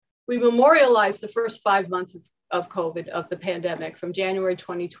we memorialized the first 5 months of COVID, of the pandemic, from January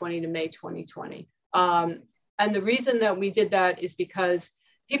 2020 to May 2020. And the reason that we did that is because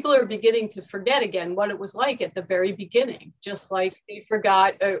people are beginning to forget again what it was like at the very beginning, just like they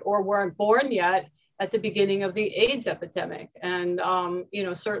forgot or weren't born yet at the beginning of the AIDS epidemic. And,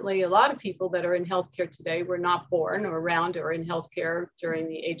 certainly a lot of people that are in healthcare today were not born or around or in healthcare during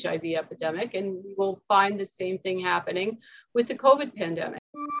the HIV epidemic. And we will find the same thing happening with the COVID pandemic.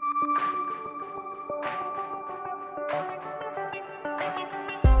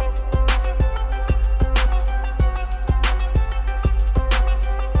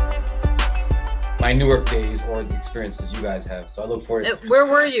 My Newark days or the experiences you guys have. So I look forward to Where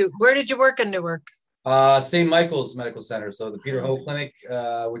were you? Where did you work in Newark? St. Michael's Medical Center. So the Peter Ho Clinic,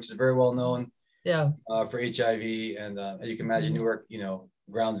 which is very well known for HIV. And as you can imagine, Newark,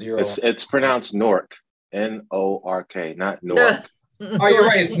 ground zero. It's pronounced Newark, N-O-R-K, not Newark. Oh, you're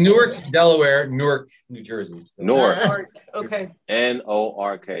right. It's Newark, Delaware, Newark, New Jersey. So. Newark. Okay.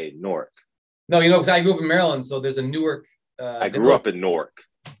 N-O-R-K, Newark. No, because I grew up in Maryland, so there's a Newark. I grew up in Newark.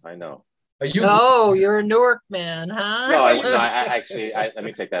 I know. You're a Newark man, huh? No, I actually, let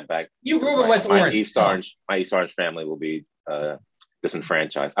me take that back. You grew up in West Orange. My East Orange family will be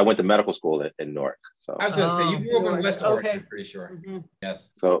disenfranchised. I went to medical school in Newark. So I was going to say, you grew up in West Orange, I'm pretty sure. Mm-hmm.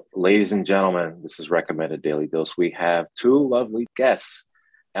 Yes. So, ladies and gentlemen, this is Recommended Daily Dose. We have two lovely guests,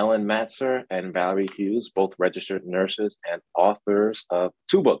 Ellen Matzer and Valerie Hughes, both registered nurses and authors of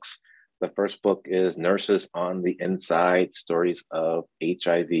two books. The first book is Nurses on the Inside, Stories of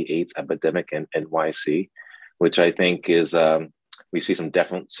HIV/AIDS Epidemic in NYC, which I think is, we see some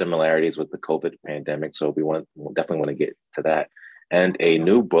definite similarities with the COVID pandemic. So we definitely want to get to that. And a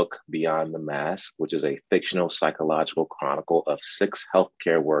new book, Beyond the Mask, which is a fictional psychological chronicle of 6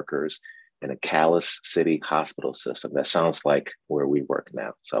 healthcare workers in a Calais City hospital system. That sounds like where we work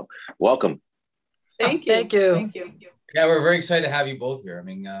now. So welcome. Thank you. Thank you. Thank you. Yeah, we're very excited to have you both here. I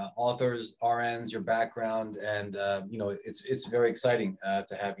mean, authors, RNs, your background, and it's very exciting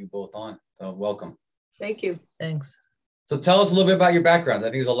to have you both on. So welcome. Thank you. Thanks. So tell us a little bit about your background. I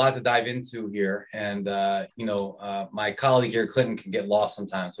think there's a lot to dive into here, and my colleague here, Clinton, can get lost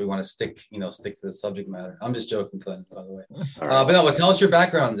sometimes. So we want to stick to the subject matter. I'm just joking, Clinton, by the way. But tell us your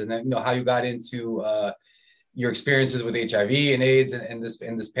backgrounds and then how you got into your experiences with HIV and AIDS and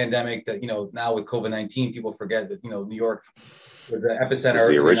this pandemic that, now with COVID-19, people forget that, New York was the epicenter.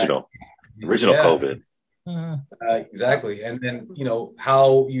 The original COVID. Exactly. And then,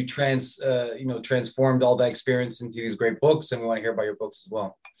 how you transformed all that experience into these great books. And we want to hear about your books as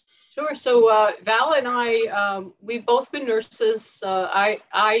well. Sure. So Val and I, we've both been nurses. From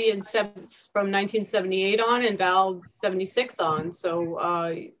 1978 on, and Val 76 on. So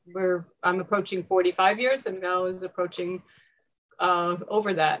I'm approaching 45 years, and Val is approaching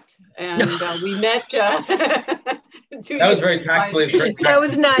over that. And we met. That was very tactfully. That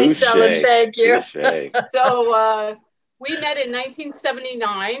was nice, Ellen. Thank you. So we met in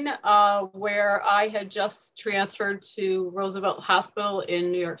 1979, where I had just transferred to Roosevelt Hospital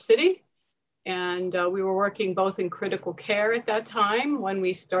in New York City. And we were working both in critical care at that time when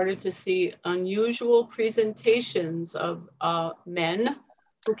we started to see unusual presentations of men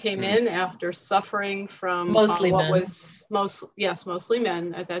who came in after suffering from mostly men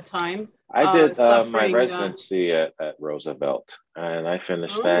at that time. I did my residency at Roosevelt, and I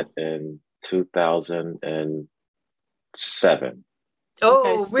finished that in 2007.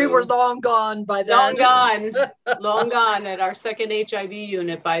 Oh, we were long gone by then. Long gone at our second HIV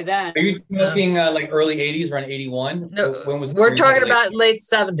unit by then. Are you talking like early 80s, around 81? No, we're talking about late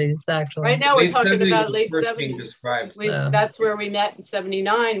 70s, actually. Right now, we're talking about late 70s. That's where we met in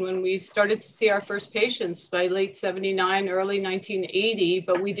 79 when we started to see our first patients by late 79, early 1980,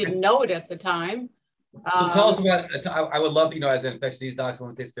 but we didn't know it at the time. So tell us about, I would love, as an infectious disease doc,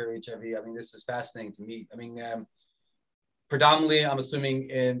 someone who takes care of HIV. I mean, this is fascinating to me. I mean, predominantly, I'm assuming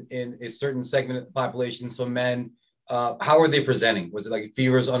in a certain segment of the population, so men, how are they presenting? Was it like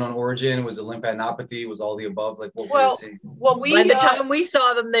fevers unknown origin? Was it lymphadenopathy? Was all the above? Like what were they seeing? Well, by the time we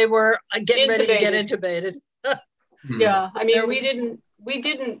saw them, they were getting ready to get intubated. Yeah, I mean, we didn't,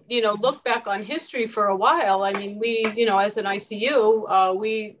 look back on history for a while. I mean, we, as an ICU,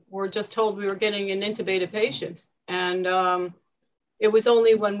 we were just told we were getting an intubated patient. And it was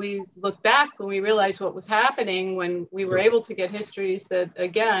only when we looked back, when we realized what was happening, when we were able to get histories that,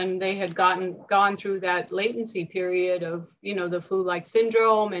 again, they had gone through that latency period of, the flu-like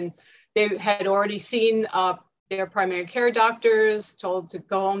syndrome, and they had already seen their primary care doctors, told to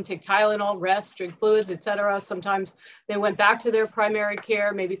go home, take Tylenol, rest, drink fluids, etc. Sometimes they went back to their primary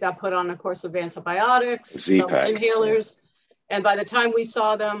care, maybe got put on a course of antibiotics, some inhalers. And by the time we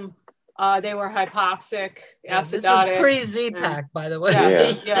saw them, They were hypoxic, acidotic. This was pre-Z-Pak, by the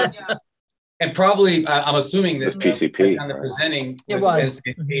way. Yeah. And probably, I'm assuming that PCP. On the presenting, it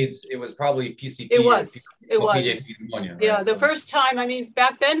was probably PCP. It was. Pneumonia, The first time, I mean,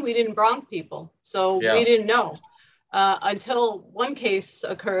 back then we didn't bronch people, so we didn't know until one case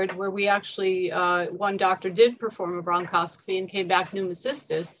occurred where we actually, one doctor did perform a bronchoscopy and came back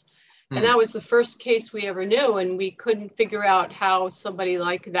pneumocystis. And that was the first case we ever knew, and we couldn't figure out how somebody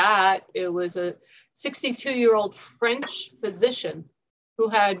like that, it was a 62-year-old French physician who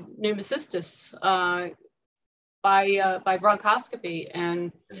had pneumocystis by bronchoscopy.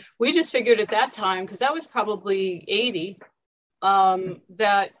 And we just figured at that time, because that was probably 80,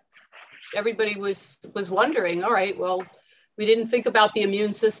 that everybody was wondering, all right, well, we didn't think about the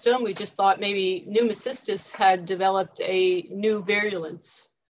immune system. We just thought maybe pneumocystis had developed a new virulence.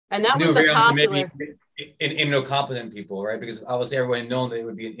 And that was the popular. In immunocompetent people, right? Because obviously everyone known that it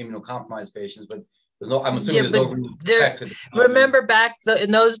would be in immunocompromised patients, but there's no, I'm assuming there's no reason. Remember back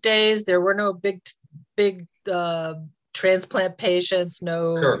in those days, there were no big transplant patients.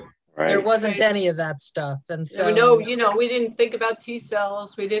 No, sure. Right. There wasn't any of that stuff. And so, we didn't think about T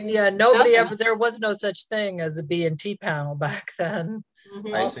cells. We didn't. Yeah, nobody ever, there was no such thing as a B and T panel back then.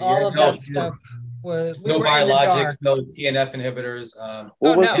 Mm-hmm. All of that stuff. No biologics, no TNF inhibitors.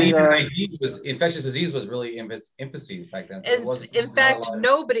 Infectious disease was really infancy back then. So in fact,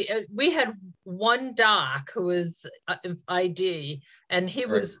 nobody. We had one doc who was ID, and he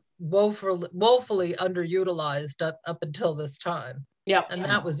was woefully underutilized up until this time. Yeah, and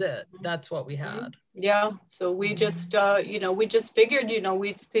that was it. That's what we had. Yeah. So we just, we just figured,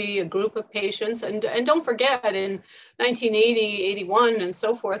 we'd see a group of patients, and don't forget, in 1980, 81, and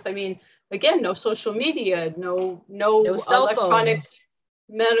so forth. I mean. Again, no social media, no electronic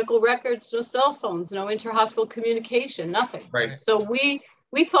medical records, no cell phones, no interhospital communication, nothing. Right. So we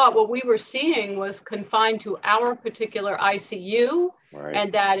thought what we were seeing was confined to our particular ICU,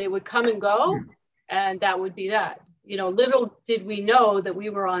 and that it would come and go, and that would be that. Little did we know that we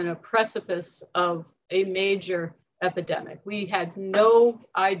were on a precipice of a major epidemic. We had no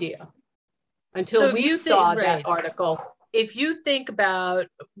idea until we saw that article. If you think about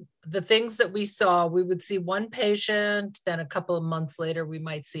the things that we saw, we would see one patient, then a couple of months later, we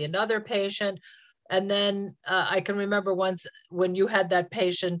might see another patient. And then I can remember once when you had that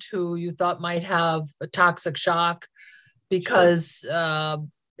patient who you thought might have a toxic shock because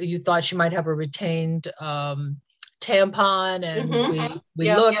you thought she might have a retained tampon, and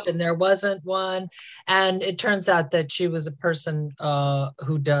we looked and there wasn't one, and it turns out that she was a person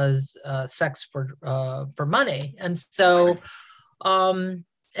who does sex for money. And so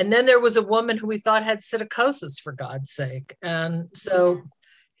and then there was a woman who we thought had psittacosis, for God's sake. And so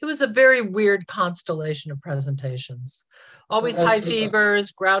it was a very weird constellation of presentations, always high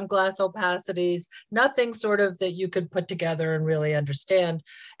fevers, ground glass opacities, nothing sort of that you could put together and really understand.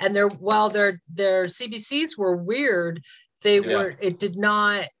 And while their CBCs were weird, it did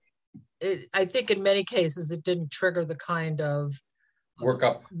not, I think in many cases, it didn't trigger the kind of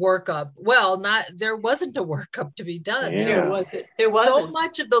workup. Well, there wasn't a workup to be done. There wasn't. So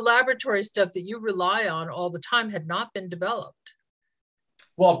much of the laboratory stuff that you rely on all the time had not been developed.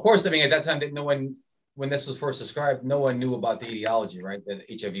 Well, of course, I mean, at that time, no one, when this was first described, no one knew about the etiology, right? The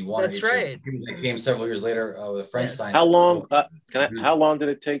HIV-1. That's right. It came several years later with French science. How long? How long did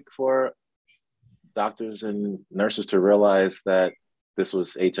it take for doctors and nurses to realize that this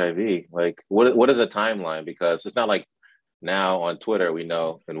was HIV? Like, what is a timeline? Because it's not like now on Twitter we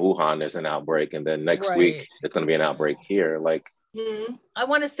know in Wuhan there's an outbreak, and then next week it's going to be an outbreak here. Like, I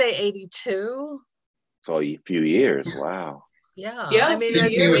want to say 82. So a few years. Wow. Yeah. I mean,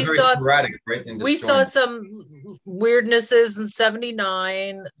 we saw some weirdnesses in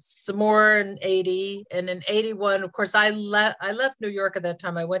 79, some more in 80, and in 81. Of course, I left New York at that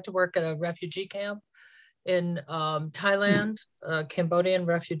time. I went to work at a refugee camp in Thailand, a Cambodian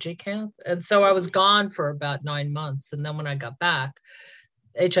refugee camp, and so I was gone for about 9 months. And then when I got back,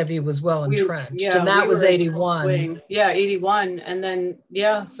 HIV was well entrenched, and that was 81. Yeah, 81, and then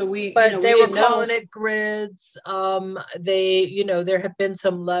so we. But they were calling it grids. There had been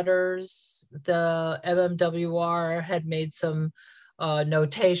some letters. The MMWR had made some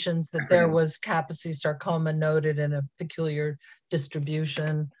notations that there was Kaposi sarcoma noted in a peculiar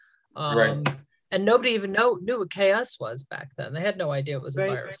distribution. And nobody even knew what KS was back then. They had no idea it was a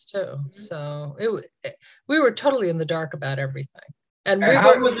virus too. So we were totally in the dark about everything. And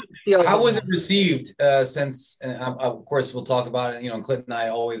how was it received? Since, of course, we'll talk about it. Clinton and I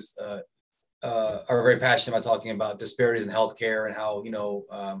always are very passionate about talking about disparities in healthcare and how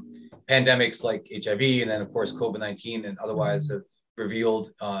pandemics like HIV and then of course COVID-19 and otherwise have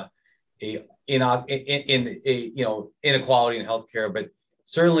revealed inequality in healthcare, but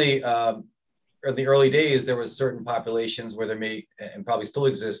certainly in the early days there was certain populations where there may and probably still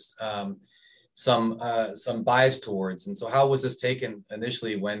exists some bias towards. And so how was this taken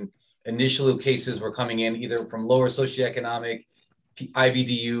initially when initial cases were coming in either from lower socioeconomic,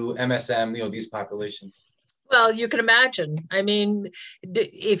 IBDU, MSM, these populations? Well, you can imagine. I mean,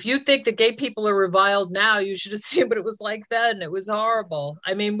 if you think that gay people are reviled now, you should have seen what it was like then. It was horrible.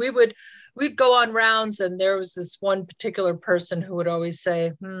 I mean, we'd go on rounds, and there was this one particular person who would always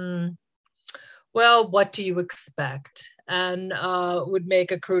say, well, what do you expect? And would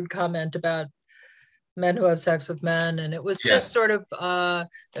make a crude comment about men who have sex with men. And it was just sort of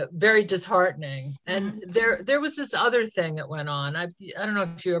very disheartening. And there was this other thing that went on. I don't know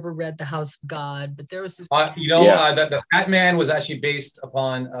if you ever read The House of God, but there was this... the Fat Man was actually based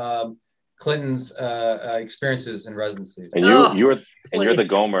upon Clinton's experiences in residencies. And you're the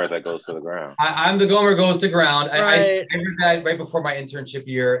Gomer that goes to the ground. I'm the Gomer goes to ground. Right. I heard that right before my internship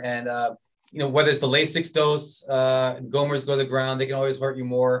year. And, whether it's the Lasix dose, Gomers go to the ground, they can always hurt you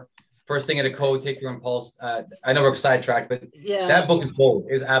more. First thing in a code, take your impulse. I know we're sidetracked, but that book is gold.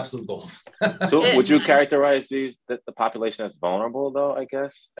 It's absolute gold. So would you characterize the population as vulnerable, though, I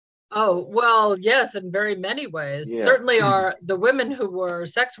guess? Oh, well, yes, in very many ways. Yeah. Certainly the women who were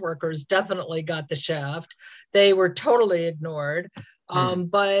sex workers definitely got the shaft. They were totally ignored.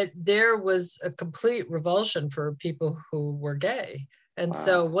 But there was a complete revulsion for people who were gay. And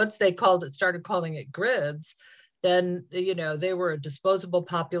so once they started calling it grids, then, they were a disposable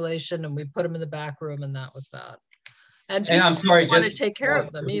population, and we put them in the back room, and that was that. And I'm sorry, just want to take care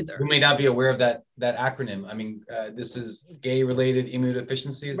of them either. Who may not be aware of that acronym. I mean, this is gay-related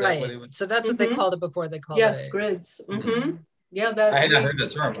immunodeficiency. Is right. That what so that's what they called it before they called it. Yes, grids. Yeah, I had not heard the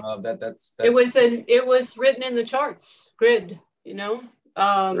term. That's it was written in the charts. Grid.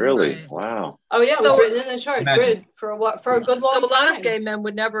 Really? Right. Wow. Oh yeah, it was written in the chart. Grid for a good long time. So a lot of gay men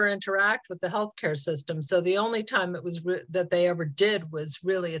would never interact with the healthcare system. So the only time it was that they ever did was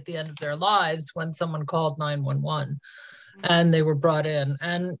really at the end of their lives when someone called 911 and they were brought in.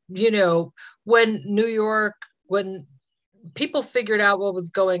 And when people figured out what was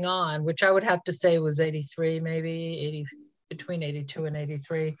going on, which I would have to say was 83, maybe between 82 and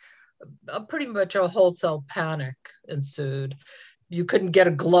 83, pretty much a wholesale panic ensued. You couldn't get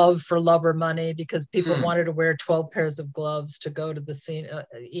a glove for love or money because people wanted to wear 12 pairs of gloves to go to the scene.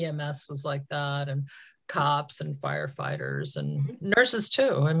 EMS was like that, and cops and firefighters and nurses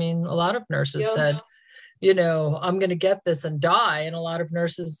too. I mean, a lot of nurses said, I'm going to get this and die. And a lot of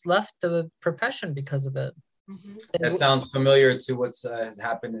nurses left the profession because of it. That sounds familiar to what's has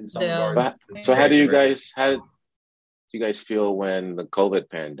happened in some regards. So how do you guys feel when the COVID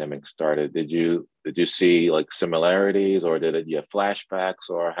pandemic started? Did you see like similarities, or did you have flashbacks,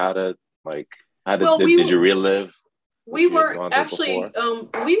 or did you relive? We were actually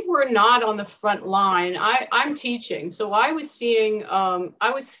we were not on the front line. I'm teaching, so I was seeing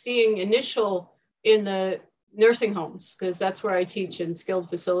initial in the nursing homes because that's where I teach in skilled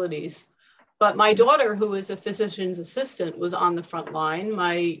facilities. But my daughter, who is a physician's assistant, was on the front line.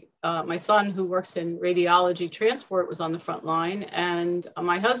 My son, who works in radiology transport, was on the front line. And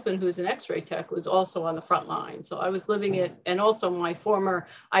my husband, who's an X-ray tech, was also on the front line. So I was living it. And also my former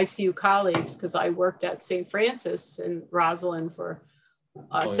ICU colleagues, because I worked at St. Francis in Roslyn for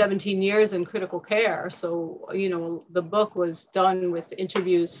 17 years in critical care. So, the book was done with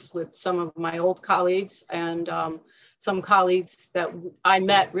interviews with some of my old colleagues and some colleagues that I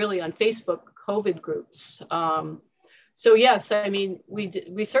met really on Facebook COVID groups. So yes, I mean,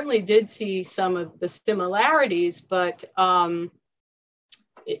 we certainly did see some of the similarities, but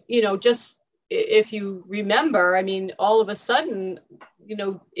just if you remember, I mean, all of a sudden,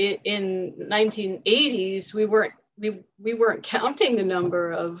 in 1980s, we weren't counting the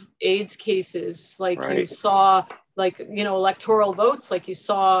number of AIDS cases you saw, electoral votes, like you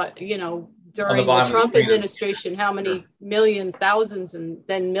saw, during the Trump administration, how many thousands and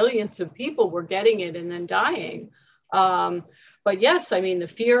then millions of people were getting it and then dying. But yes, I mean, the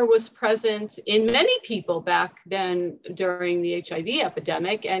fear was present in many people back then during the HIV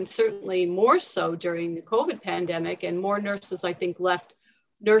epidemic, and certainly more so during the COVID pandemic. And more nurses, I think, left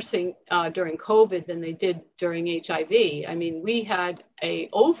nursing during COVID than they did during HIV. I mean, we had an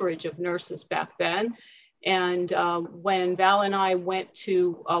overage of nurses back then. And when Val and I went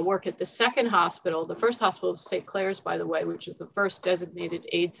to work at the second hospital, the first hospital was St. Clair's, by the way, which is the first designated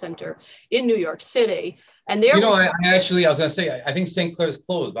AIDS center in New York City. And there, I was going to say, I think St. Clair's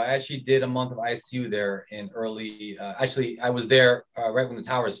closed, but I actually did a month of ICU there in early. I was there right when the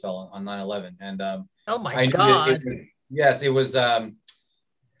towers fell on 9/11, and oh my God! It was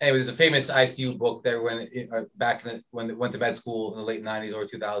anyway, there's a famous ICU book there when they went to med school in the late 90s or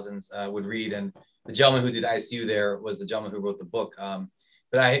 2000s would read, and the gentleman who did ICU there was the gentleman who wrote the book.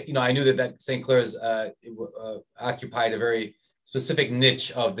 But I knew that St. Clair's occupied a very specific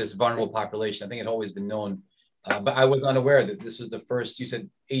niche of this vulnerable population. I think it had always been known, but I was unaware that this was the first. You said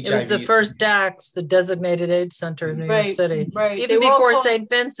HIV. It was the first DACS, the Designated AIDS Center in New York City. Right. Even before St.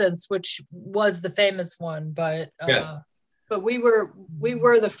 Vincent's, which was the famous one, but yes. But we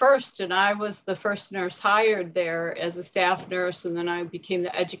were the first, and I was the first nurse hired there as a staff nurse, and then I became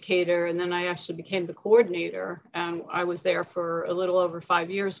the educator, and then I actually became the coordinator, and I was there for a little over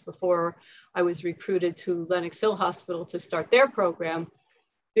 5 years before I was recruited to Lenox Hill Hospital to start their program.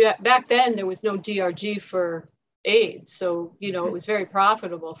 Back then, there was no DRG for AIDS, so it was very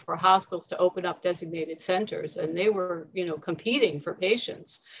profitable for hospitals to open up designated centers, and they were competing for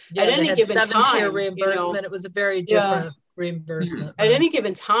patients. At any given time, reimbursement. It was a very different reimbursement. At any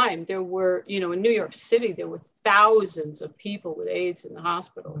given time, there were, in New York City, there were thousands of people with AIDS in the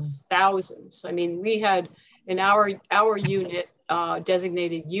hospitals, thousands. I mean, we had in our unit,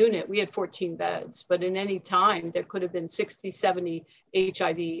 designated unit, we had 14 beds, but in any time, there could have been 60, 70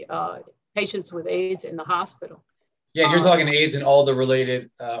 HIV patients with AIDS in the hospital. Yeah, you're talking AIDS and all the related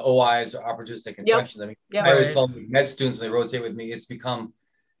OIs or opportunistic infections. I always tell med students when they rotate with me, it's become,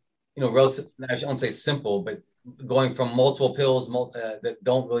 relative, I shouldn't say simple, but going from multiple pills that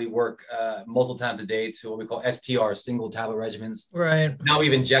don't really work multiple times a day to what we call STR, single tablet regimens. Right. Now we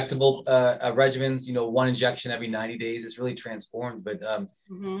have injectable regimens, one injection every 90 days. It's really transformed. But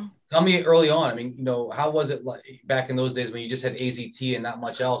tell me early on, how was it like back in those days when you just had AZT and not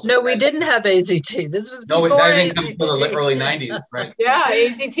much else? No, we didn't have AZT. This was before AZT. Come from the early 90s, right? Yeah,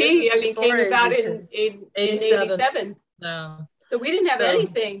 AZT, came about in 87. No. So we didn't have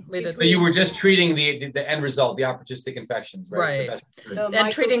anything. But you were just treating the end result, the opportunistic infections, right? And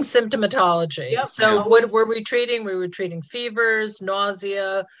treating symptomatology. Yep. So what were we treating? We were treating fevers,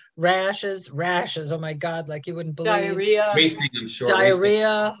 nausea, rashes. Oh my God, like you wouldn't believe. Diarrhea. Wasting, I'm sure.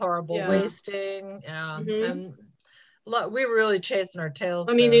 Diarrhea, horrible wasting. Yeah. And we were really chasing our tails.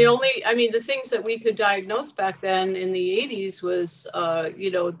 The things that we could diagnose back then in the 80s was,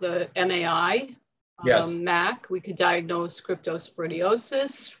 the MAI. Yes. MAC, we could diagnose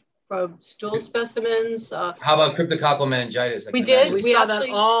cryptosporidiosis from stool specimens. How about cryptococcal meningitis? We did. We saw that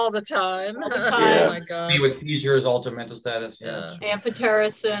all the time. All the time. Oh my God. With seizures, altered mental status.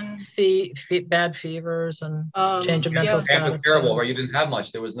 Amphotericin. Bad fevers and change of mental status. Amphotericin, right? You didn't have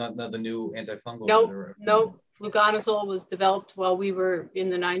much. There was none of the new antifungals. Nope. Fluconazole was developed while we were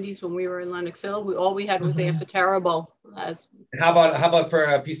in the 90s when we were in Lenox Hill. All we had was amphotericin. How about for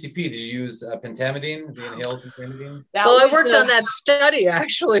PCP? Did you use pentamidine, the inhaled pentamidine? I worked on that study,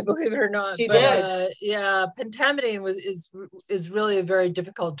 actually, believe it or not. Did. Pentamidine is really a very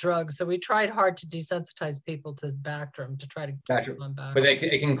difficult drug. So we tried hard to desensitize people to Bactrim to try to keep them on Bactrim. But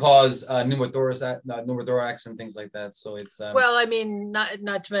it can cause pneumothorax and things like that. So it's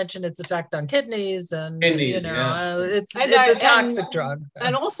not to mention its effect on kidneys and it's a toxic drug.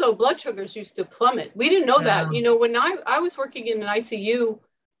 And also blood sugars used to plummet. We didn't know that. When I was working in an ICU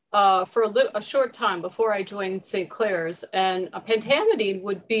for a short time before I joined St. Clair's, and a pentamidine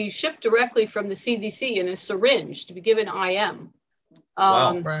would be shipped directly from the CDC in a syringe to be given IM.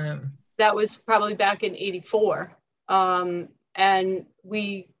 Wow. That was probably back in 84. And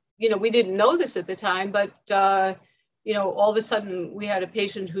we didn't know this at the time, but all of a sudden we had a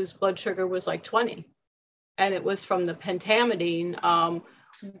patient whose blood sugar was like 20. And it was from the pentamidine.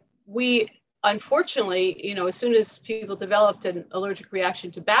 We, unfortunately, as soon as people developed an allergic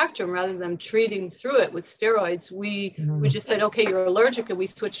reaction to Bactrim, rather than treating through it with steroids, we just said, okay, you're allergic. And we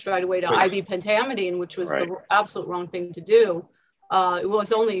switched right away to IV pentamidine, which was the absolute wrong thing to do. It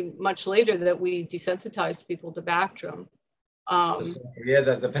was only much later that we desensitized people to Bactrim.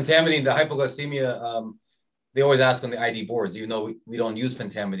 The pentamidine, the hypoglycemia, they always ask on the ID boards, even though we don't use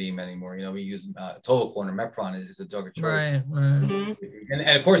pentamidine anymore. We use Tovacor or Mepron is a drug of choice. Right. Mm-hmm.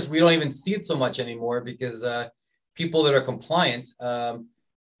 And of course, we don't even see it so much anymore because people that are compliant, I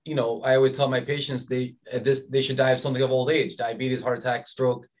always tell my patients they should die of something of old age, diabetes, heart attack,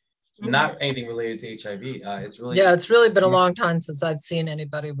 stroke, not anything related to HIV. It's really been a long time since I've seen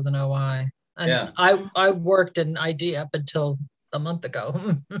anybody with an OI. And I worked in ID up until a month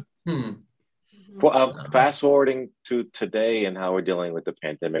ago. Well, fast forwarding to today and how we're dealing with the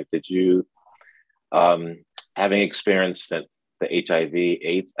pandemic, did you, having experienced the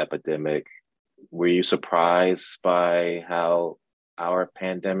HIV/AIDS epidemic, were you surprised by how our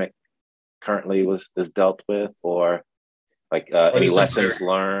pandemic currently is dealt with, or any lessons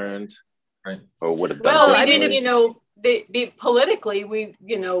learned, right? Or would have done? Well, politically,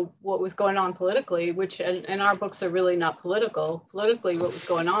 what was going on politically, which, and our books are really not political. Politically, what was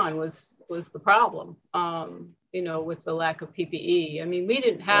going on was the problem, with the lack of PPE. I mean, we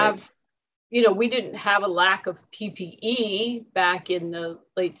didn't have, we didn't have a lack of PPE back in the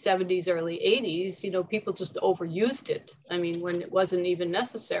late 70s, early 80s. People just overused it. I mean, when it wasn't even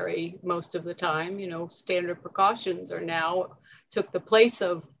necessary most of the time, standard precautions took the place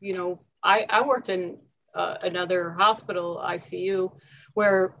of, I worked in another hospital ICU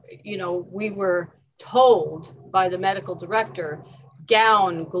where, we were told by the medical director,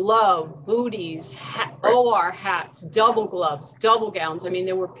 gown, glove, booties, OR hats, double gloves, double gowns. I mean,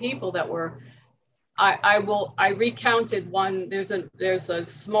 there were people that were, I recounted one, there's a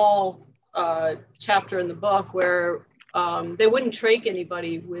small chapter in the book where they wouldn't trach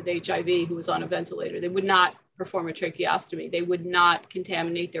anybody with HIV who was on a ventilator. They would not perform a tracheostomy. They would not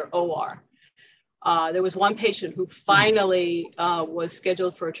contaminate their OR. There was one patient who finally was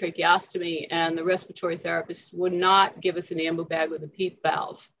scheduled for a tracheostomy, and the respiratory therapist would not give us an ambu bag with a PEEP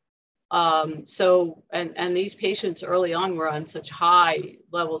valve. And these patients early on were on such high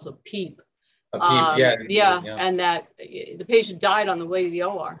levels of PEEP. And that the patient died on the way to the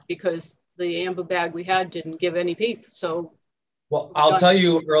OR because the ambu bag we had didn't give any PEEP. So, well, I'll tell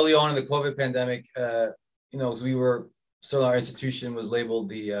you, early on in the COVID pandemic, because we were still, our institution was labeled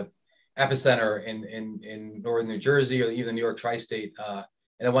the epicenter in northern New Jersey, or even New York tri-state. And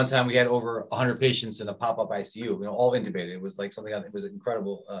at one time we had over 100 patients in a pop-up ICU, all intubated. It was like something, it was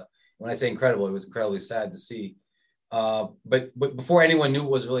incredible. When I say incredible, it was incredibly sad to see. But before anyone knew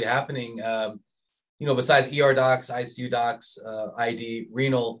what was really happening, besides ER docs, ICU docs, ID,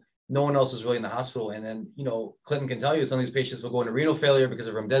 renal, no one else was really in the hospital. And then, Clinton can tell you some of these patients will go into renal failure because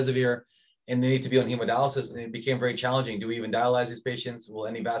of remdesivir, and they need to be on hemodialysis, and it became very challenging. Do we even dialyze these patients? Will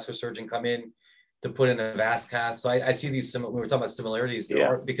any vascular surgeon come in to put in a vas cath? So I see these we were talking about similarities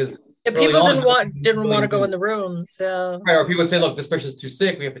there, because people didn't want to go in the room. So right, or people would say, look, this person's too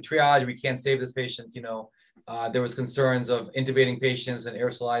sick, we have to triage, we can't save this patient. There was concerns of intubating patients and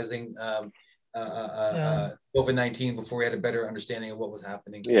aerosolizing COVID-19 before we had a better understanding of what was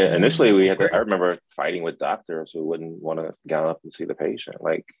happening. So, initially I remember fighting with doctors who wouldn't want to gown up and see the patient.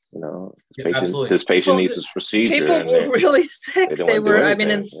 This patient needs this procedure. People were really sick. They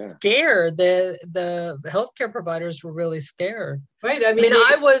were, scared. The healthcare providers were really scared. Right.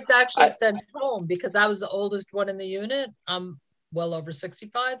 I was actually sent home because I was the oldest one in the unit. I'm well over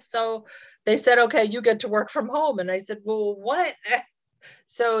 65. So they said, okay, you get to work from home. And I said, well, what?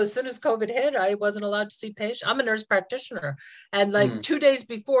 So as soon as COVID hit, I wasn't allowed to see patients. I'm a nurse practitioner. And 2 days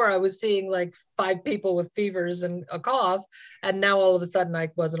before, I was seeing 5 people with fevers and a cough. And now all of a sudden, I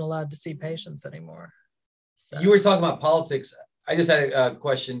wasn't allowed to see patients anymore. So. You were talking about politics. I just had a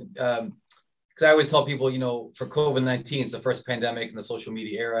question. Because I always tell people, for COVID-19, it's the first pandemic in the social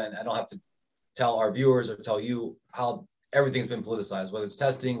media era. And I don't have to tell our viewers or tell you how everything's been politicized, whether it's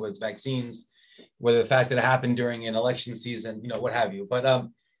testing, whether it's vaccines, whether the fact that it happened during an election season, what have you. But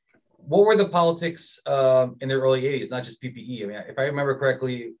what were the politics in the early 80s, not just PPE? I mean, if I remember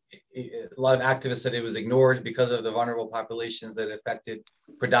correctly, a lot of activists said it was ignored because of the vulnerable populations that it affected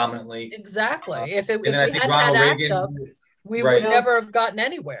predominantly. Exactly. If we hadn't had ACT UP, we would never have gotten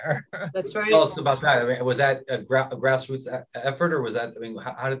anywhere. That's right. Tell us about that. I mean, was that a grassroots effort, or was that,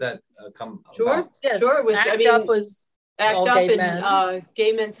 how did that come about? Yes. Sure. It was, ACT UP was ACT UP and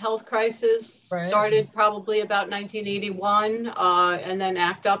Gay Men's Health Crisis started probably about 1981, and then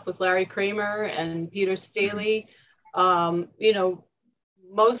ACT UP with Larry Kramer and Peter Staley.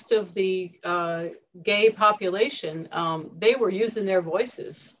 Most of the gay population, they were using their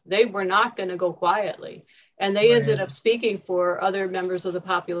voices. They were not going to go quietly. And they ended up speaking for other members of the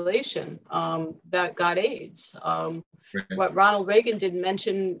population that got AIDS. What Ronald Reagan didn't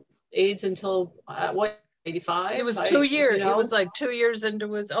mention AIDS until 85. It was 2 years. It was 2 years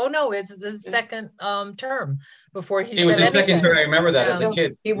into his. Oh no, it's the second term before he. It was his second term. I remember that as a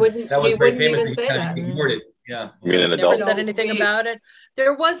kid. He wouldn't. That was he wouldn't even say that. Ignored it. Yeah. Never said anything about it.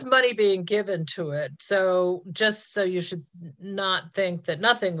 There was money being given to it, so just so you should not think that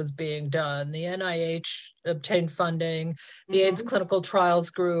nothing was being done. The NIH obtained funding. The AIDS Clinical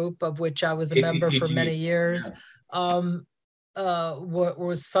Trials Group, of which I was a member for many years.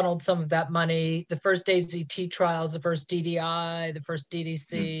 Was funneled some of that money. The first AZT trials, the first DDI, the first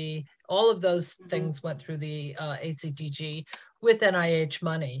DDC, all of those things went through the ACTG with NIH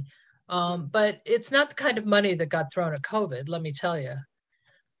money. But it's not the kind of money that got thrown at COVID, let me tell you.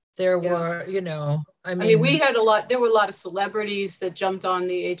 There were, I mean, we had there were a lot of celebrities that jumped on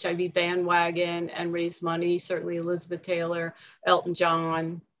the HIV bandwagon and raised money. Certainly Elizabeth Taylor, Elton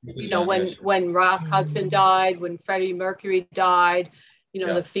John, you know, when Rock Hudson died, when Freddie Mercury died, you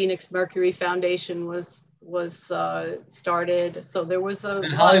know, the Phoenix Mercury Foundation was started. So there was a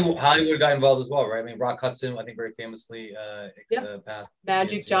Hollywood got involved as well, right? I mean, Rock Hudson, I think very famously passed.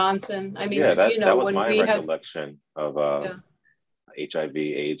 Magic Johnson. I mean, that, you know, that was when my we recollection of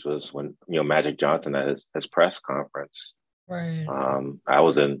HIV/AIDS was when, you know, Magic Johnson at his press conference. Right. I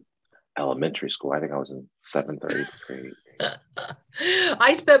was in elementary school. I think I was in 7th or 8th grade.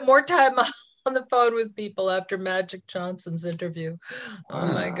 I spent more time on the phone with people after Magic Johnson's interview.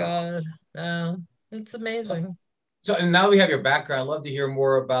 Oh my God. It's amazing. So, and now we have your background. I'd love to hear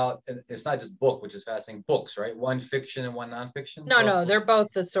more about, and it's not just book, which is fascinating, books, right? One fiction and one nonfiction? No, they're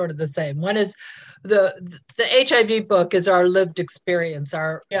both the sort of the same. One is the HIV book is our lived experience,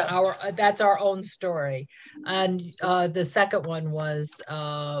 our that's our own story. And the second one was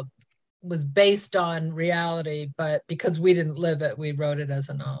based on reality, but because we didn't live it, we wrote it as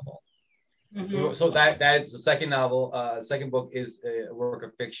a novel. Mm-hmm. So that's the second novel. Second book is a work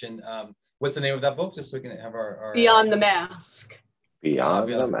of fiction. What's the name of that book? Just so we can have our Beyond the Mask. Beyond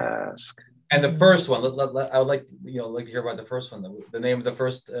the Mask. And the first one, I would like to hear about the first one. The name of the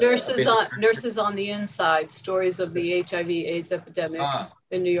first. Nurses on the Inside: Stories of the HIV/AIDS Epidemic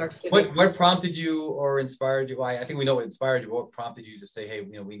in New York City. What prompted you or inspired you? I think we know what inspired you. What prompted you to say, hey,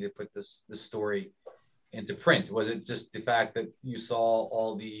 you know, we need to put this story into print? Was it just the fact that you saw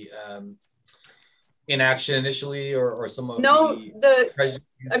all the inaction initially, or some of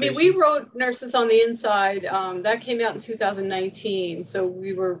I mean, we wrote Nurses on the Inside. That came out in 2019. So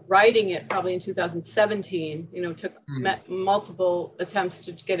we were writing it probably in 2017. You know, took multiple attempts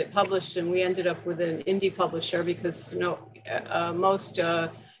to get it published, and we ended up with an indie publisher because most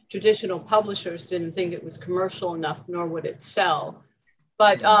traditional publishers didn't think it was commercial enough, nor would it sell.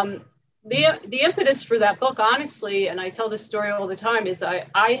 But the impetus for that book, honestly, and I tell this story all the time, is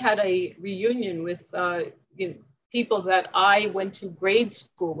I had a reunion with people that I went to grade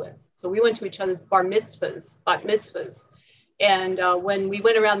school with. So we went to each other's bat mitzvahs. And when we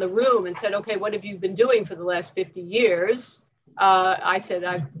went around the room and said, okay, what have you been doing for the last 50 years? I said,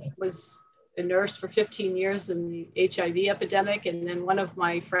 I was a nurse for 15 years in the HIV epidemic. And then one of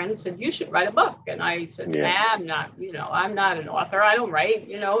my friends said, you should write a book. And I said, I'm not an author. I don't write,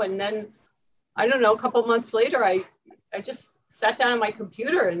 and then, I don't know, a couple of months later, I just sat down on my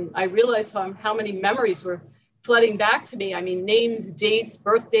computer and I realized how many memories were flooding back to me. I mean, names, dates,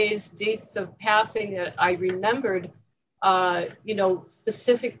 birthdays, dates of passing that I remembered,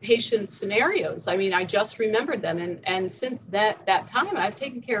 specific patient scenarios. I mean, I just remembered them. And since that time, I've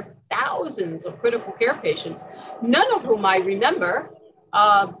taken care of thousands of critical care patients, none of whom I remember,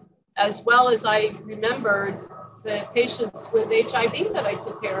 as well as I remembered the patients with HIV that I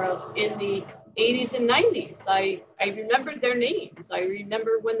took care of in the 80s and 90s. I remembered their names. I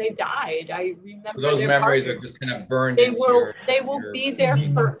remember when they died. I remember those memories are just kind of burned. They will be there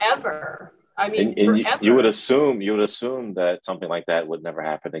forever. I mean, forever. You would assume that something like that would never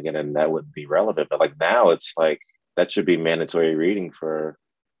happen again, and that wouldn't be relevant. But like now, it's like that should be mandatory reading for.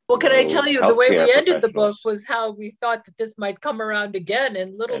 Well, can I tell you, the way we ended the book was how we thought that this might come around again,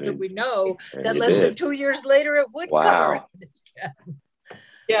 and little did we know that less than 2 years later it would come around again.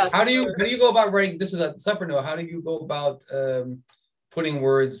 Yeah. How do you go about writing? This is a separate note. How do you go about putting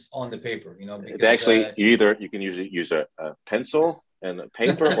words on the paper? Because, actually, you can use a pencil and a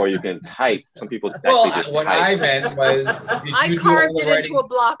paper, or you can type. Some people actually just what type. I meant was, I carved it into a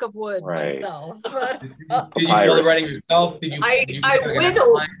block of wood myself. Did you do all the writing yourself? I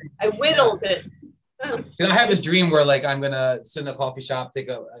whittled it. I have this dream where, like, I'm gonna sit in a coffee shop, take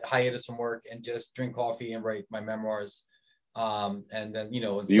a hiatus from work, and just drink coffee and write my memoirs. And then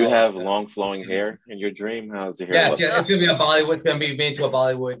do you have long flowing hair in your dream? How's the hair? Yes, it's gonna be a Bollywood. It's gonna be made to a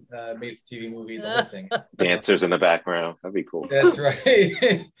Bollywood made for TV movie. The whole thing. Dancers in the background. That'd be cool. That's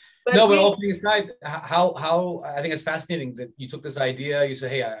right. But all kidding aside, how I think it's fascinating that you took this idea. You said,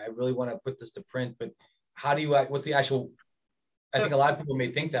 "Hey, I really want to put this to print," but how do you? What's the actual? I think a lot of people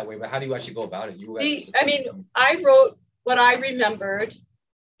may think that way, but how do you actually go about it? I wrote what I remembered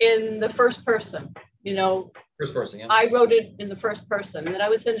in the first person. First person, yeah. I wrote it in the first person, and then I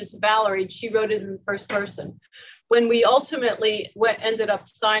would send it to Valerie, and she wrote it in the first person. When we ultimately ended up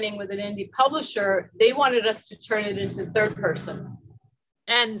signing with an indie publisher, they wanted us to turn it into third person.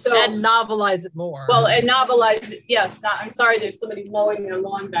 And novelize it more. Well, and novelize it, yes. I'm sorry, there's somebody mowing their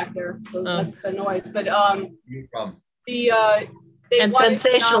lawn back there, so that's the noise. But and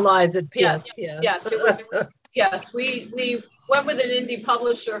sensationalize it, yes. Yes, we went with an indie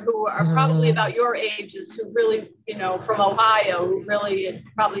publisher who are probably about your ages, who really, from Ohio, who really had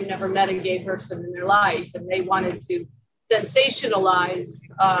probably never met a gay person in their life. And they wanted to sensationalize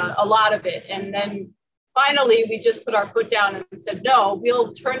a lot of it. And then finally, we just put our foot down and said, no,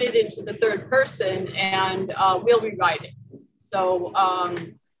 we'll turn it into the third person and we'll rewrite it. So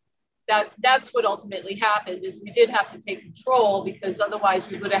that's what ultimately happened, is we did have to take control, because otherwise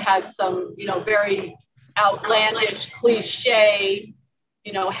we would have had some, very outlandish, cliche,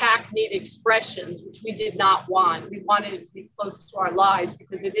 hackneyed expressions, which we did not want. We wanted it to be close to our lives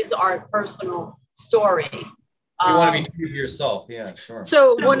because it is our personal story. So you want to be true to yourself. Yeah, sure.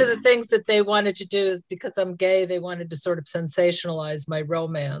 So one of the things that they wanted to do is, because I'm gay, they wanted to sort of sensationalize my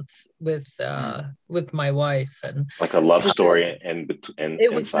romance with my wife, and like a love story, and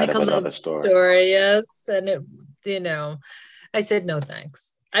it was like a love story. Yes, and it, I said no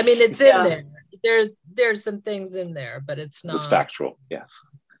thanks. I mean, it's in there. There's some things in there, but it's not. It's factual. Yes.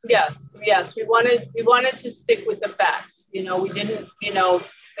 Yes. We wanted to stick with the facts. We didn't.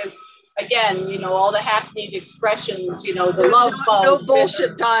 Again, all the hackneyed expressions, the there's love phone. No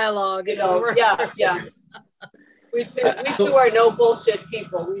bullshit dialogue. Yeah. We too are no bullshit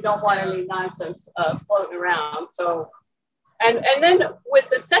people. We don't want any nonsense floating around. So, and then with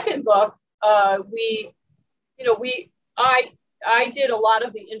the second book, I did a lot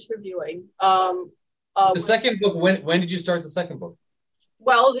of the interviewing. The second book, when did you start the second book?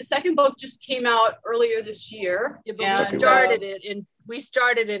 Well, the second book just came out earlier this year. Yeah, but we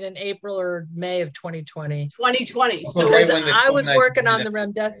started it in April or May of 2020. 2020. So I was working on the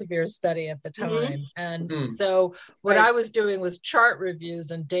remdesivir study at the time. And so what I was doing was chart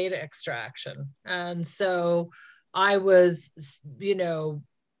reviews and data extraction. And so I was,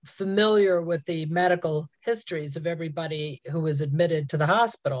 familiar with the medical histories of everybody who was admitted to the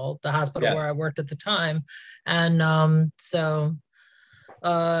hospital where I worked at the time. And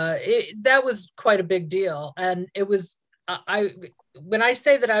that was quite a big deal. And it was, when I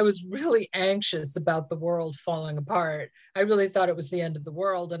say that I was really anxious about the world falling apart, I really thought it was the end of the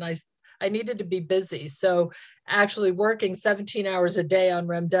world. And I needed to be busy. So actually working 17 hours a day on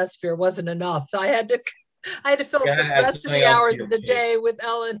remdesivir wasn't enough. I had to fill up the rest of the hours of the day with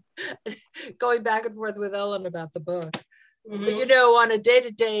Ellen, going back and forth with Ellen about the book. Mm-hmm. But on a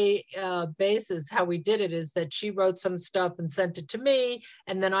day-to-day basis, how we did it is that she wrote some stuff and sent it to me,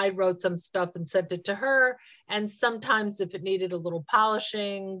 and then I wrote some stuff and sent it to her. And sometimes if it needed a little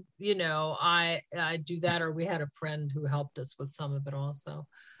polishing, I do that, or we had a friend who helped us with some of it also.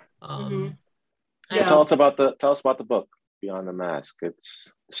 Tell us about the book, Beyond the Mask.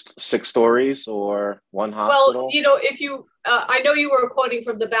 It's 6 stories or one hospital? Well, if you, I know you were quoting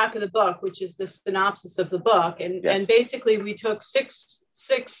from the back of the book, which is the synopsis of the book. And basically we took six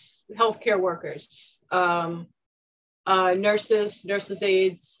healthcare workers, nurses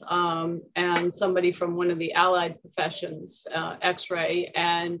aides, and somebody from one of the allied professions, X-ray.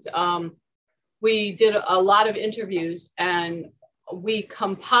 And we did a lot of interviews, and we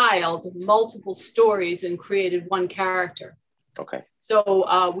compiled multiple stories and created one character. Okay.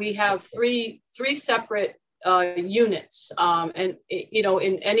 So we have three separate units, and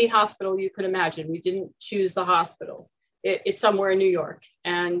in any hospital you could imagine. We didn't choose the hospital; it's somewhere in New York,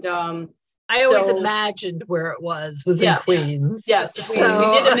 and I always imagined where it was in Queens. Yes, we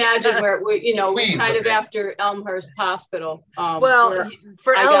did imagine where it was kind of after Elmhurst Hospital.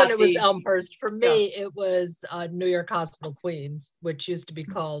 For Ellen, it was Elmhurst. For me, it was New York Hospital Queens, which used to be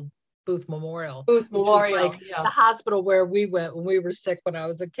called Booth Memorial. The hospital where we went when we were sick when I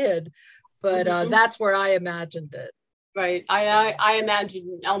was a kid. But that's where I imagined it. Right. I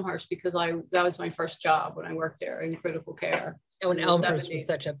imagined Elmhurst because that was my first job when I worked there in critical care. And when Elmhurst was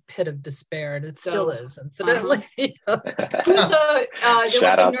such a pit of despair, and it still is, incidentally. There was a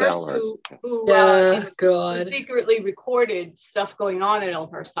nurse who secretly recorded stuff going on at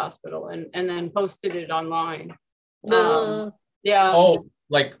Elmhurst Hospital and then posted it online. Oh,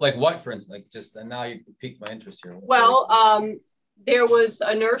 like what, for instance? And now you piqued my interest here. Well, there was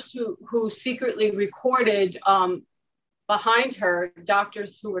a nurse who secretly recorded behind her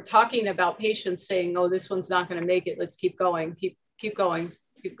doctors who were talking about patients saying, "Oh, this one's not going to make it. Let's keep going, keep going."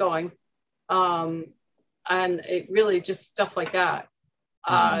 And it really just stuff like that.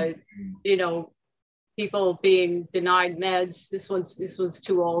 People being denied meds. This one's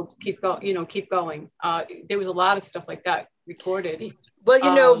too old. Keep going. There was a lot of stuff like that recorded.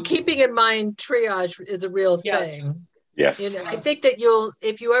 Well, keeping in mind triage is a real thing. Yes. I think that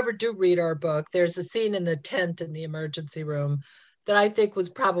if you ever do read our book, there's a scene in the tent in the emergency room that I think was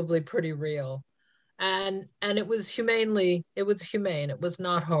probably pretty real. And it was humane. It was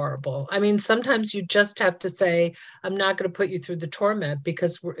not horrible. I mean, sometimes you just have to say, I'm not going to put you through the torment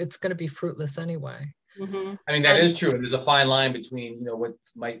because it's going to be fruitless anyway. Mm-hmm. I mean, that is true. There's a fine line between, what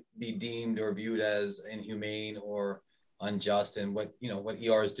might be deemed or viewed as inhumane or unjust. And what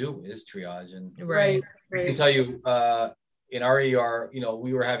ERs do is triage. And Right. I can tell you, in our ER,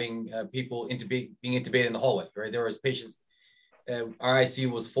 we were having people being intubated in the hallway, right? There was patients, our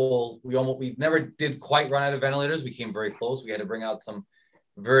ICU was full. We never did quite run out of ventilators. We came very close. We had to bring out some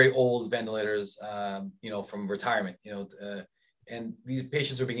very old ventilators, from retirement, and these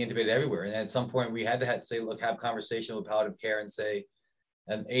patients were being intubated everywhere. And at some point we had to say, look, have conversation with palliative care and say,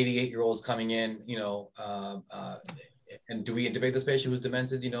 an 88-year-old is coming in, and do we intubate this patient who's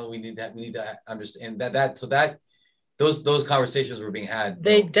demented? We need to understand that. Those conversations were being had.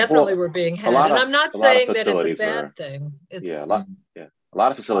 They definitely were being had. And I'm not saying that it's a bad thing. A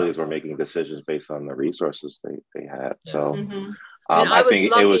lot of facilities were making decisions based on the resources they had. So I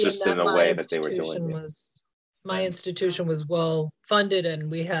think it was just in the way that they were doing it. My institution was well funded,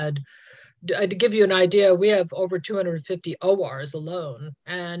 and we had, to give you an idea, we have over 250 ORs alone,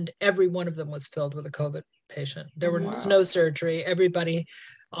 and every one of them was filled with a COVID patient. There was no surgery. Everybody,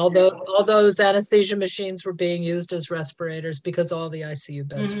 all those anesthesia machines were being used as respirators because all the ICU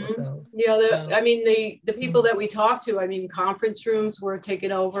beds were filled. Yeah, the people that we talked to, conference rooms were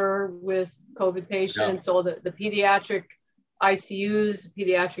taken over with COVID patients. All the pediatric ICUs,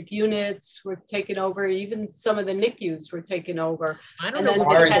 pediatric units were taken over. Even some of the NICUs were taken over. I don't know.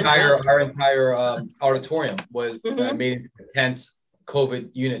 Our entire auditorium was made into a tent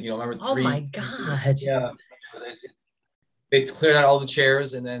COVID unit. Remember? Oh my God! Yeah, they cleared out all the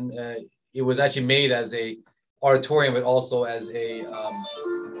chairs, and then it was actually made as a auditorium, but also as a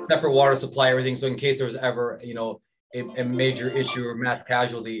separate water supply, everything. So in case there was ever, a major issue or mass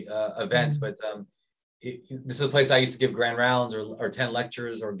casualty event, but. This is a place I used to give grand rounds or attend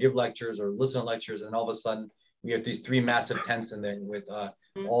lectures or give lectures or listen to lectures. And all of a sudden we have these 3 massive tents in there with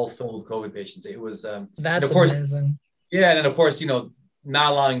all filled with COVID patients. It was, that's of course, amazing. Yeah. And then of course,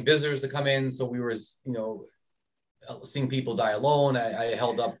 not allowing visitors to come in. So we were, seeing people die alone. I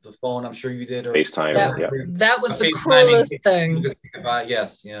held up the phone. I'm sure you did. Or FaceTime. That was the cruelest thing.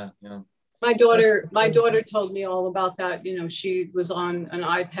 Yes. Yeah. My daughter told me all about that. She was on an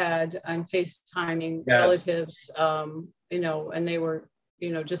iPad and FaceTiming relatives, and they were,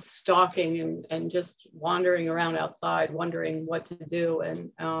 just stalking and just wandering around outside, wondering what to do.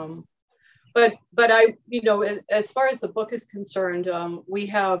 And, but I, as far as the book is concerned, we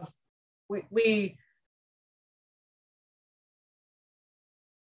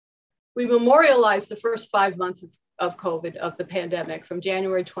memorialized the first 5 months of COVID, of the pandemic, from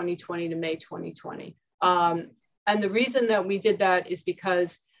January 2020 to May 2020. And the reason that we did that is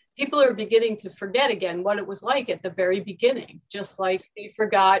because people are beginning to forget again what it was like at the very beginning, just like they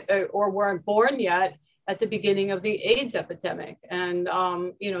forgot or weren't born yet at the beginning of the AIDS epidemic. And,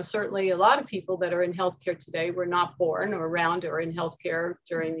 certainly a lot of people that are in healthcare today were not born or around or in healthcare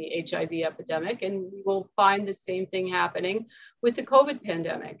during the HIV epidemic. And we'll find the same thing happening with the COVID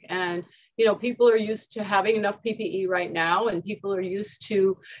pandemic. And, people are used to having enough PPE right now, and people are used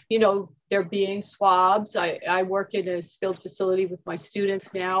to, there being swabs. I work in a skilled facility with my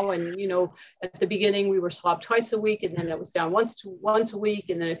students now. And, at the beginning we were swabbed twice a week, and then it was down once a week.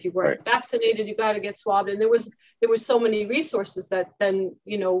 And then if you weren't vaccinated, you got to get swabbed. And there was so many resources that then,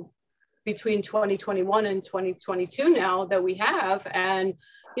 between 2021 and 2022 now that we have, and,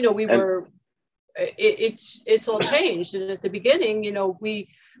 it's all changed. And at the beginning,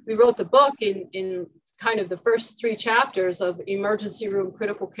 we wrote the book in kind of the first 3 chapters of emergency room,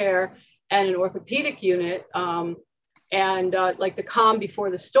 critical care, and an orthopedic unit, and like the calm before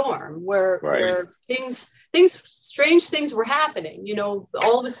the storm, where strange things were happening.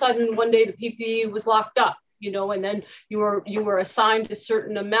 All of a sudden one day the PPE was locked up. And then you were assigned a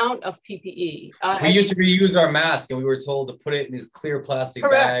certain amount of PPE. We used to reuse our mask, and we were told to put it in these clear plastic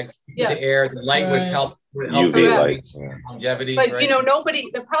bags. The air, the light would help. UV lights, longevity. But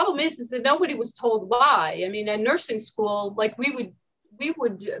the problem is that nobody was told why. I mean, at nursing school, like we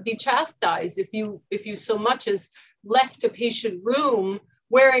would be chastised if you so much as left a patient room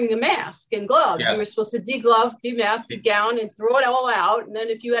wearing the mask and gloves. You were supposed to deglove, demask, degown, and throw it all out. And then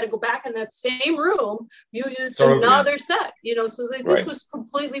if you had to go back in that same room, you used another set, so this was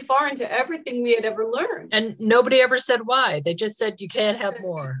completely foreign to everything we had ever learned. And nobody ever said why. They just said, you can't have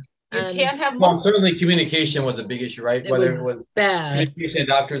more. You can't have more. Well, certainly communication was a big issue, right? Whether it was bad communication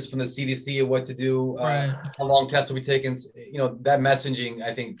doctors from the CDC of what to do, how long tests will be taken. That messaging,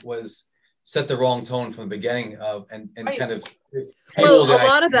 I think, set the wrong tone from the beginning of, and kind of. Well, a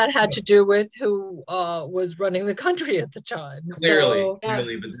lot of that had to do with who was running the country at the time. Clearly,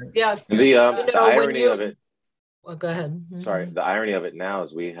 yes. The irony of it. Well, go ahead. Sorry, the irony of it now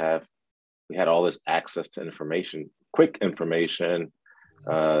is we had all this access to information, quick information,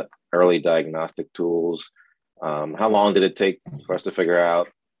 early diagnostic tools, How long did it take for us to figure out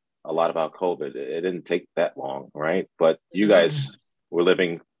a lot about COVID? It didn't take that long, right? But you guys were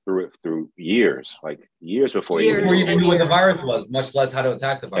living through years, like years before you even knew what the virus was, much less how to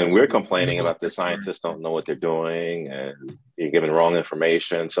attack the virus. And we're complaining about the scientists don't know what they're doing and you're giving wrong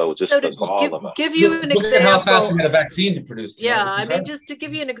information. So just all of us. Give you an example. How fast we had a vaccine to produce. Yeah, I mean, just to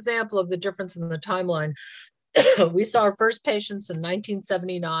give you an example of the difference in the timeline. We saw our first patients in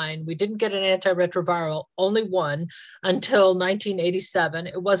 1979. We didn't get an antiretroviral, only one, until 1987.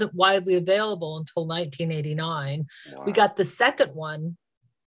 It wasn't widely available until 1989. Wow. We got the second one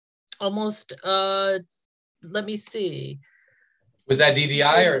almost, let me see. Was that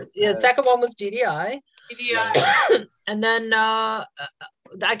DDI or? Yeah, the second one was DDI. DDI. And then I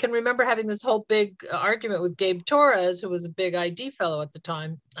can remember having this whole big argument with Gabe Torres, who was a big ID fellow at the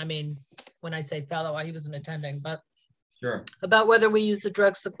time. I mean, when I say fellow, he wasn't attending, but sure, about whether we use the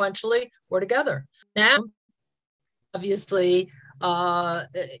drugs sequentially or together. Now, obviously,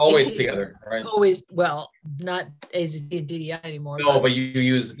 always together, right? Always, well, not AZT and DDI anymore. No, but you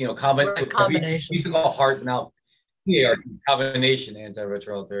use, combination. We used to call heart now. Yeah, combination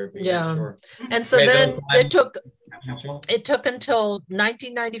antiretroviral therapy. Yeah, sure. And so then it took until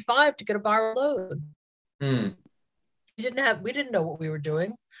 1995 to get a viral load. We didn't know what we were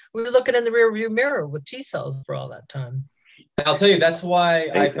doing. We were looking in the rear view mirror with T cells for all that time. I'll tell you, that's why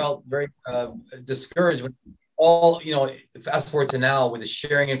I felt very discouraged when fast forward to now with the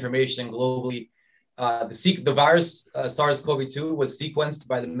sharing information globally. The virus SARS-CoV-2 was sequenced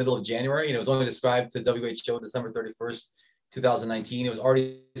by the middle of January. It was only described to WHO December 31st, 2019. It was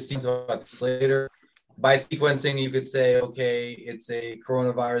already sequenced about this later. By sequencing, you could say, okay, it's a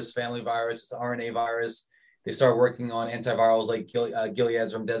coronavirus family virus, it's an RNA virus. They started working on antivirals like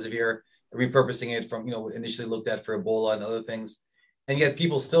Gilead's remdesivir, repurposing it from, initially looked at for Ebola and other things. And yet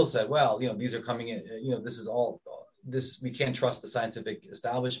people still said, well, these are coming in, this is all this, we can't trust the scientific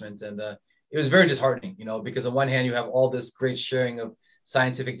establishment. And it was very disheartening, because on one hand, you have all this great sharing of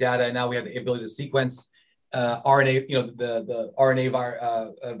scientific data. And now we have the ability to sequence RNA, the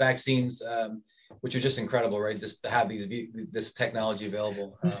RNA vaccines, which are just incredible, right? Just to have this technology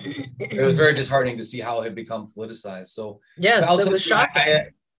available. It was very disheartening to see how it had become politicized. So yes, it was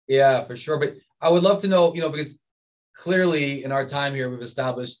shocking. Yeah, for sure. But I would love to know, because clearly in our time here, we've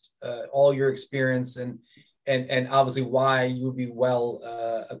established all your experience and obviously why you would be well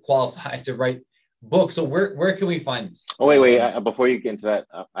qualified to write books. So where can we find this? Oh, wait. Before you get into that,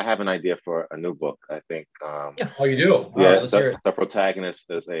 I have an idea for a new book, I think. Oh, you do? Yeah, let's hear it. The protagonist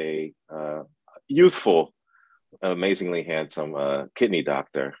is a youthful, amazingly handsome kidney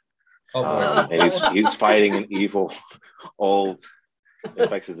doctor. And he's fighting an evil, old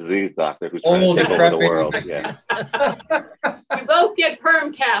infectious disease doctor who's trying to take over the world. Yes. You both get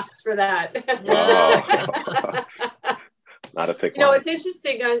perm caths for that. Not a thick one. It's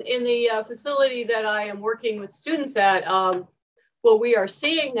interesting. In the facility that I am working with students at, what we are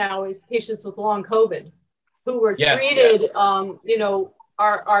seeing now is patients with long COVID who were treated.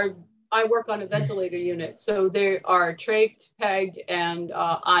 I work on a ventilator unit, so they are trached, pegged, and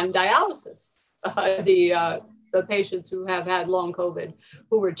on dialysis. The patients who have had long COVID,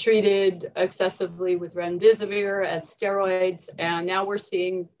 who were treated excessively with remdesivir and steroids, and now we're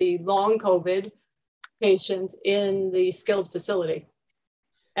seeing the long COVID patient in the skilled facility,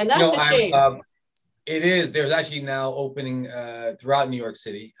 and that's a shame. It is. There's actually now opening throughout New York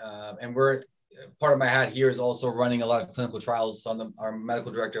City, and we're part of my hat here is also running a lot of clinical trials. Our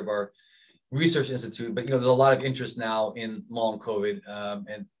medical director of our research institute, but there's a lot of interest now in long COVID,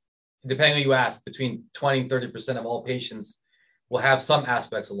 and depending on who you ask, between 20 and 30% of all patients will have some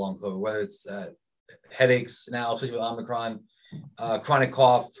aspects of long COVID, whether it's headaches now, especially with Omicron, chronic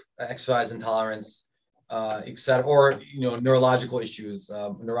cough, exercise intolerance, et cetera, or neurological issues,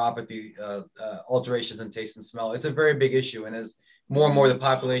 neuropathy, alterations in taste and smell. It's a very big issue, and as more and more the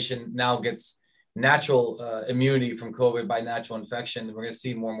population now gets natural immunity from COVID by natural infection, we're going to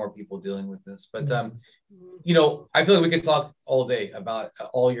see more and more people dealing with this. But I feel like we could talk all day about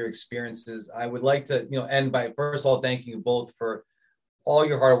all your experiences. I would like to end by first of all thanking you both for all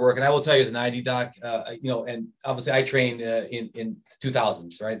your hard work. And I will tell you, as an ID doc, and obviously I trained in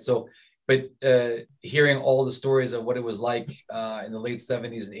 2000s, right? So, but hearing all the stories of what it was like in the late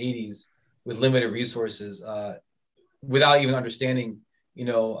 70s and 80s with limited resources, without even understanding,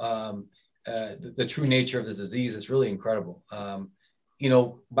 the true nature of this disease, is really incredible.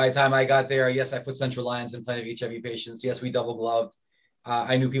 By the time I got there, yes, I put central lines in plenty of HIV patients. Yes, we double gloved.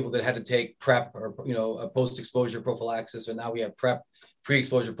 I knew people that had to take PrEP or, a post-exposure prophylaxis, or now we have PrEP,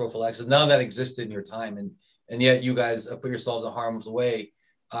 pre-exposure prophylaxis. None of that existed in your time. And yet you guys put yourselves in harm's way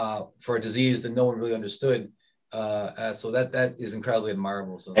for a disease that no one really understood. So that is incredibly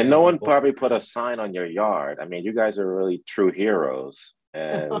admirable. So and no one probably put a sign on your yard. I mean, you guys are really true heroes.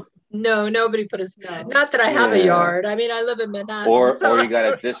 And no, nobody put not that I have a yard. I mean, I live in Manhattan. Or you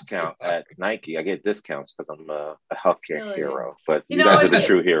got a discount at Nike. I get discounts because I'm a healthcare hero. But you guys are the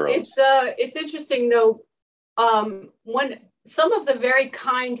true heroes. It's interesting though. When some of the very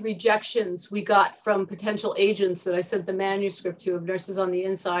kind rejections we got from potential agents that I sent the manuscript to of Nurses on the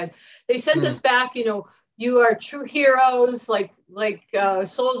Inside, they sent us back, you are true heroes, like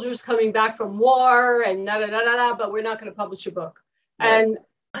soldiers coming back from war and but we're not going to publish your book. Right.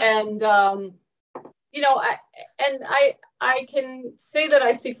 I can say that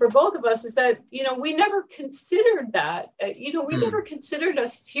I speak for both of us is that, we never considered that, we never considered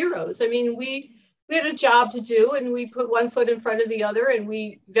us heroes. I mean, we had a job to do and we put one foot in front of the other, and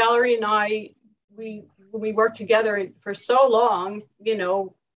Valerie and I, we worked together for so long,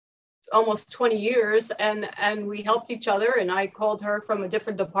 almost 20 years, and we helped each other. And I called her from a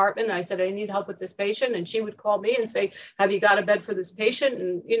different department and I said, I need help with this patient. And she would call me and say, have you got a bed for this patient?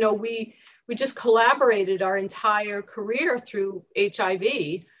 And, we just collaborated our entire career through HIV,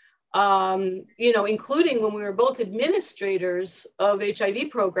 including when we were both administrators of HIV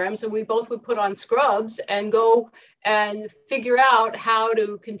programs, and we both would put on scrubs and go and figure out how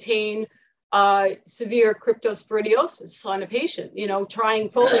to contain severe cryptosporidiosis on a patient, trying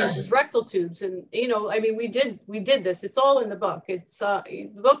Foley's as rectal tubes. And, we did this. It's all in the book. It's the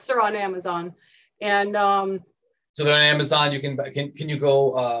books are on Amazon. And so they're on Amazon. You can you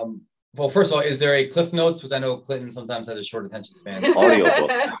go, well, first of all, is there a Cliff Notes? Because I know Clinton sometimes has a short attention span.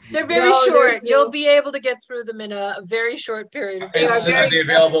 Audiobooks. They're very short. You'll be able to get through them in a very short period of time. Are they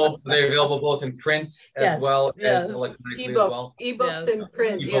available both in print as well as electronically as well? Ebooks and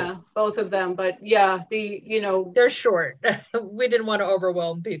print, both of them. But they're short. We didn't want to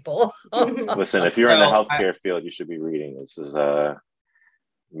overwhelm people. Listen, if you're in the healthcare field, you should be reading. This is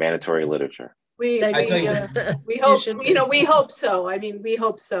mandatory literature. We hope, we hope so. I mean, we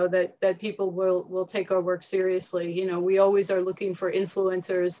hope so that people will take our work seriously. We always are looking for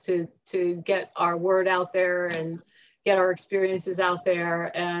influencers to get our word out there and get our experiences out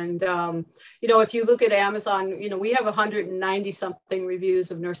there. And, if you look at Amazon, we have 190 something reviews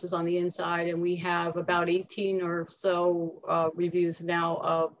of Nurses on the Inside, and we have about 18 or so reviews now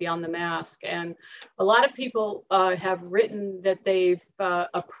of Beyond the Mask. And a lot of people have written that they've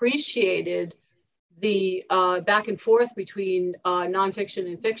appreciated the back and forth between nonfiction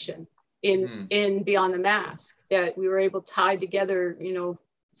and fiction in Beyond the Mask, that we were able to tie together,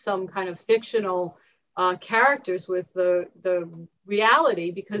 some kind of fictional characters with the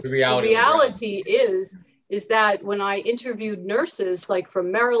reality, because the reality is that when I interviewed nurses like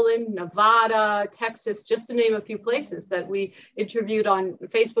from Maryland, Nevada, Texas, just to name a few places that we interviewed on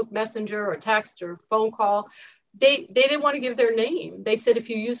Facebook Messenger or text or phone call, they didn't want to give their name. They said, if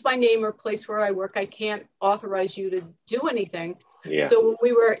you use my name or place where I work, I can't authorize you to do anything. Yeah. So when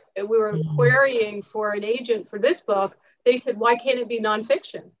we were querying for an agent for this book, they said, why can't it be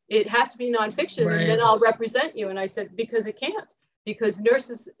nonfiction? It has to be nonfiction, right, and then I'll represent you. And I said, because it can't. Because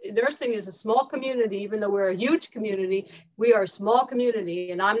nursing is a small community. Even though we're a huge community, we are a small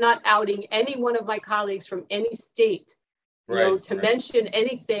community. And I'm not outing any one of my colleagues from any state, to mention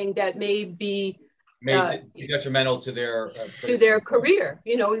anything that may be detrimental to their career.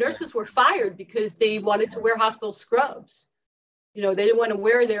 Nurses were fired because they wanted to wear hospital scrubs. They didn't want to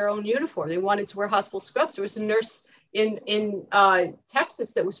wear their own uniform. They wanted to wear hospital scrubs. There was a nurse in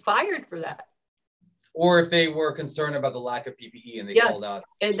Texas that was fired for that. Or if they were concerned about the lack of PPE and they called out.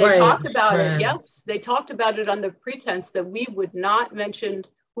 And they talked about it. Yes, they talked about it on the pretense that we would not mention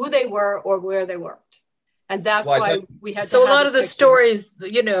who they were or where they worked. And that's why we had to So a lot of the stories,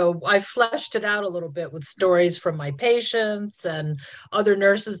 I fleshed it out a little bit with stories from my patients and other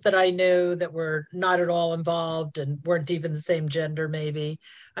nurses that I knew that were not at all involved and weren't even the same gender, maybe.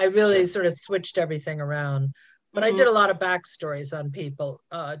 I really sort of switched everything around. But I did a lot of backstories on people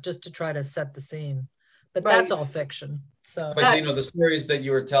just to try to set the scene. But that's all fiction. So, but the stories that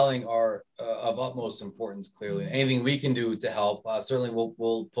you were telling are of utmost importance. Clearly, anything we can do to help, certainly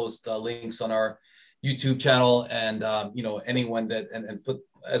we'll post links on our YouTube channel, and anyone that and put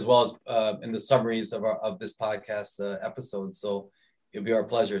as well as in the summaries of this podcast episode. So it'll be our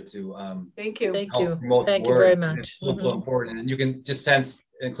pleasure to thank you very much. It's so important, and you can just sense,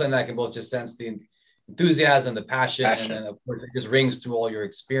 and Clint and I can both just sense the enthusiasm, the passion, and then of course it just rings through all your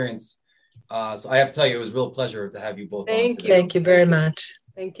experience. So I have to tell you, it was a real pleasure to have you both. Thank you very much.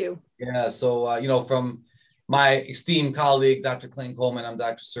 Thank you. Yeah. So from my esteemed colleague, Dr. Clayton Coleman, I'm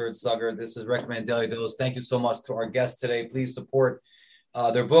Dr. Serge Sugger. This is Recommended Daily Dose. Thank you so much to our guest today. Please support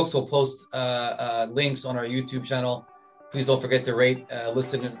their books. We'll post links on our YouTube channel. Please don't forget to rate,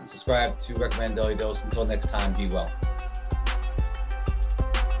 listen, and subscribe to Recommended Daily Dose. Until next time, be well.